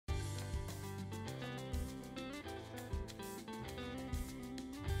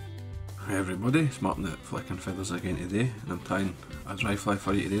Hey everybody, it's Martyn at Flicking Feathers again today, and I'm tying a dry fly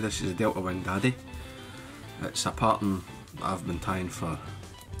for you today. This is a Delta Wing Daddy. It's a pattern that I've been tying for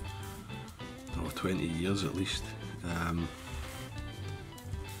 20 years at least.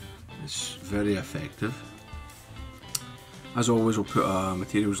 It's very effective. As always, we'll put a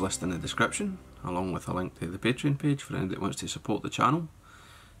materials list in the description, along with a link to the Patreon page for anyone that wants to support the channel,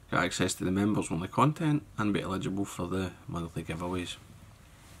 get access to the members only content, and be eligible for the monthly giveaways.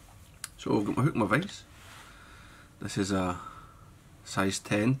 So I've got my hook and my vise. This is a size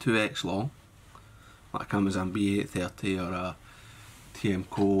 10, 2x long, like a Kamazan B830 or a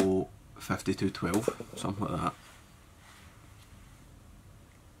TMCO 5212, something like that.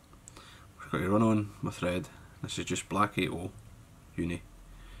 I've got to run on my thread. This is just black 80 uni.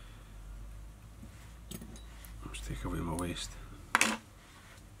 Let's take away my waist.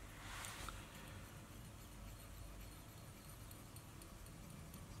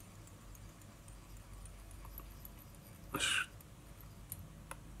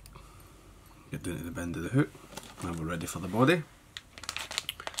 Get down to the bend of the hook. Now we're ready for the body,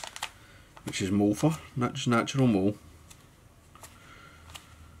 which is mole fur, just natural mole.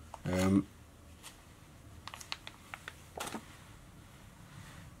 The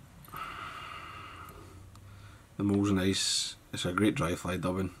mole's nice. It's a great dry fly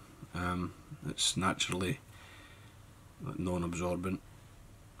dubbing. It's naturally non-absorbent,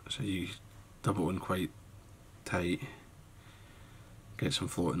 so you dub it in quite tight, get some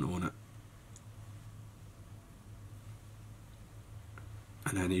floating on it,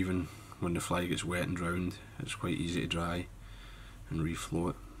 and then even when the fly gets wet and drowned, it's quite easy to dry and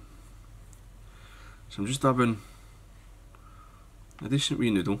refloat. So I'm just dubbing a decent wee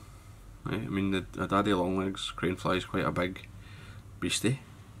noodle. Right? I mean, the daddy longlegs crane fly is quite a big beastie.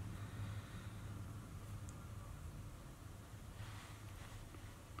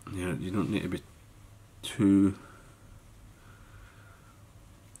 Yeah, you don't need to be too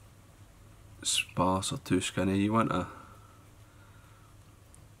sparse or too skinny. You want a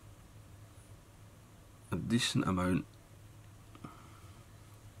decent amount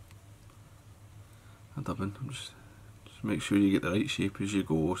of dubbing. Just make sure you get the right shape as you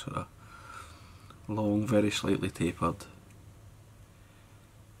go, sort of long, very slightly tapered.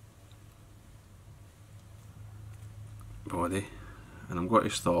 Body, and I'm going to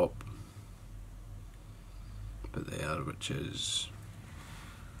stop about there, which is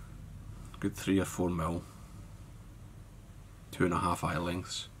a good 3 or 4 mil, 2.5 eye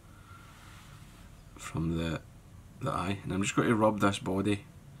lengths from the eye, and I'm just going to rub this body,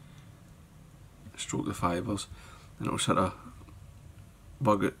 stroke the fibres, and it'll sort of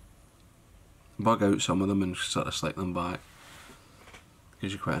bug out some of them and sort of slick them back.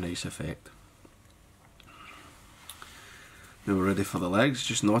 Gives you quite a nice effect. Now we're ready for the legs,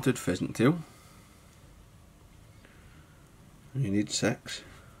 just knotted pheasant tail. You need 6,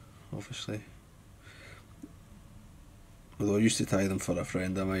 obviously. Although I used to tie them for a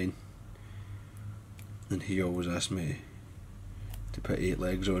friend of mine, and he always asked me to put 8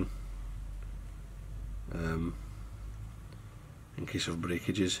 legs on, in case of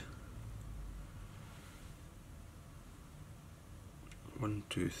breakages. 1,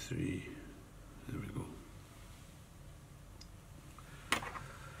 2, 3, there we go.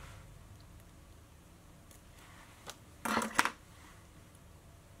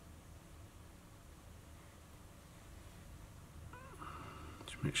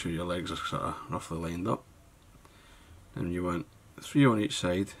 Just make sure your legs are sort of roughly lined up. And you want 3 on each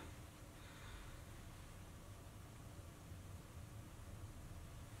side.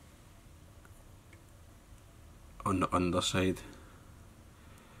 On the underside.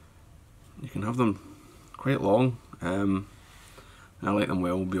 You can have them quite long. I like them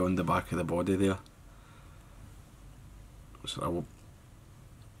well beyond the back of the body there. So I will,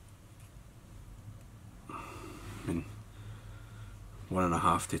 I mean,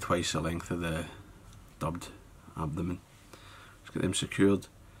 1.5 to twice the length of the dubbed abdomen. Just get them secured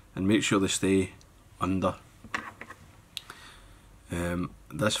and make sure they stay under.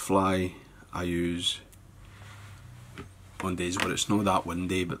 This fly I use on days where it's not that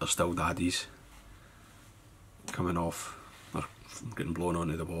windy but they're still daddies coming off or getting blown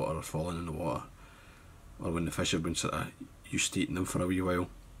onto the water or falling in the water, or when the fish have been sort of used to eating them for a wee while.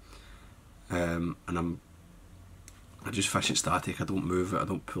 And I just fish it static, I don't move it, I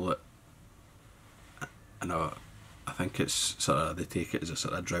don't pull it, and I think it's sort of, they take it as a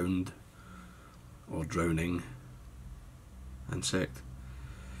sort of drowned or drowning insect.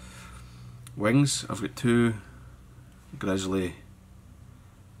 Wings, I've got 2 Grizzle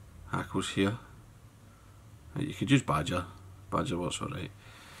Hackles here. You could use badger works alright.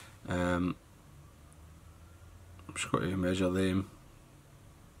 I'm just going to measure them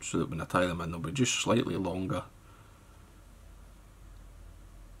so that when I tie them in they'll be just slightly longer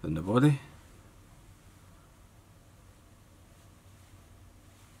than the body.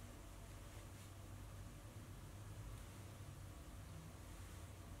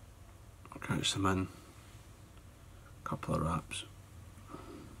 Catch them in, a couple of wraps,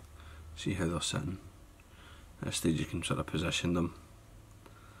 see how they're sitting. At this stage you can sort of position them,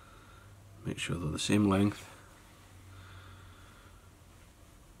 make sure they're the same length.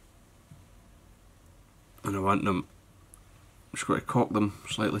 And I want them, I'm just going to cock them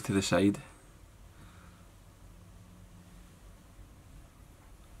slightly to the side.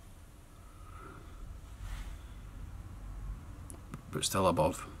 But still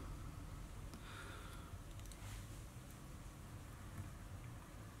above.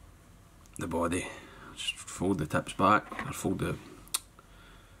 The body. Just fold the tips back, or fold the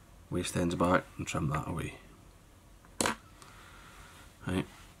waist ends back and trim that away. Right.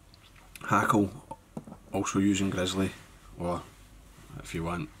 Hackle, also using Grizzle, or if you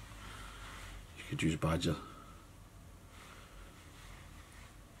want, you could use Badger.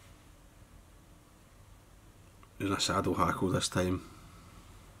 Using a saddle hackle this time.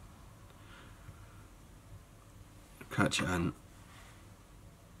 Catch it in,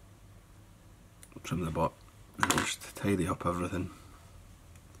 trim the butt, and just tidy up everything.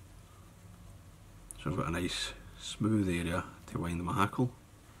 So I've got a nice smooth area to wind my hackle.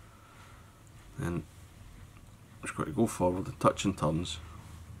 Then I'm just going to go forward and touch and turns.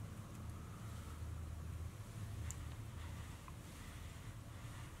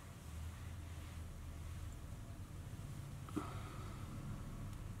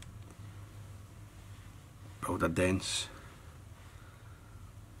 Build a dense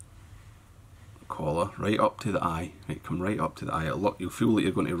collar right up to the eye. Right, come right up to the eye. You'll feel like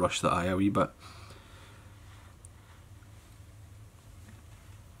you're going to rush the eye a wee bit.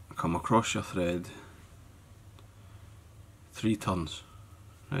 Come across your thread, 3 turns,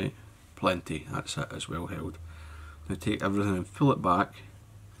 right? Plenty, that's it, it's well held. Now take everything and pull it back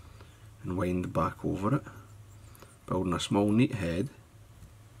and wind back over it, building a small neat head,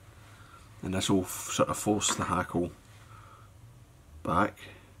 and this will sort of force the hackle back.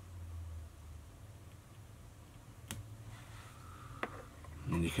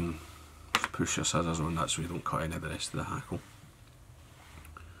 And you can push your scissors on that so you don't cut any of the rest of the hackle.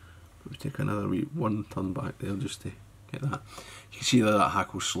 But we take another wee 1 turn back there just to get that. You can see that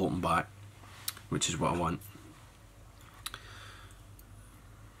hackle's sloping back, which is what I want.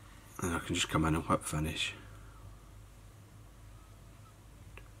 And I can just come in and whip finish.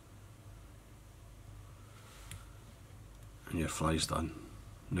 And your fly's done.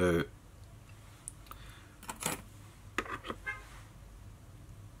 Now,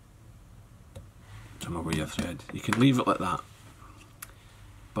 trim away your thread. You can leave it like that,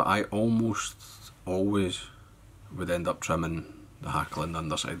 but I almost always would end up trimming the hackle on the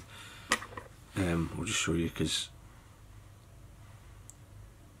underside. I'll just show you, because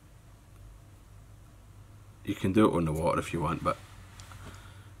you can do it on the water if you want, but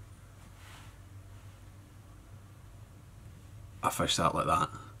I fish that like that,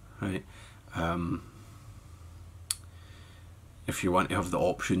 right? If you want to have the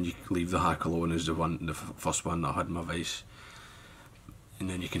option, you can leave the hackle on as the first one that I had in my vise, and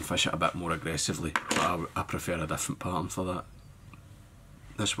then you can fish it a bit more aggressively, but I prefer a different pattern for that.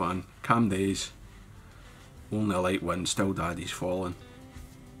 This one, calm days, only a light wind, still daddy's falling.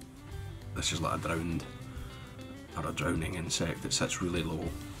 This is like a drowned or a drowning insect that sits really low,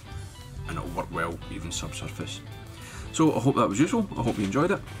 and it'll work well even subsurface. So I hope that was useful, I hope you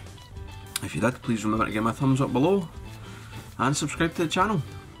enjoyed it. If you did, please remember to give me a thumbs up below and subscribe to the channel.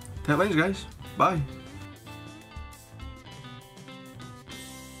 Tight lines guys, bye.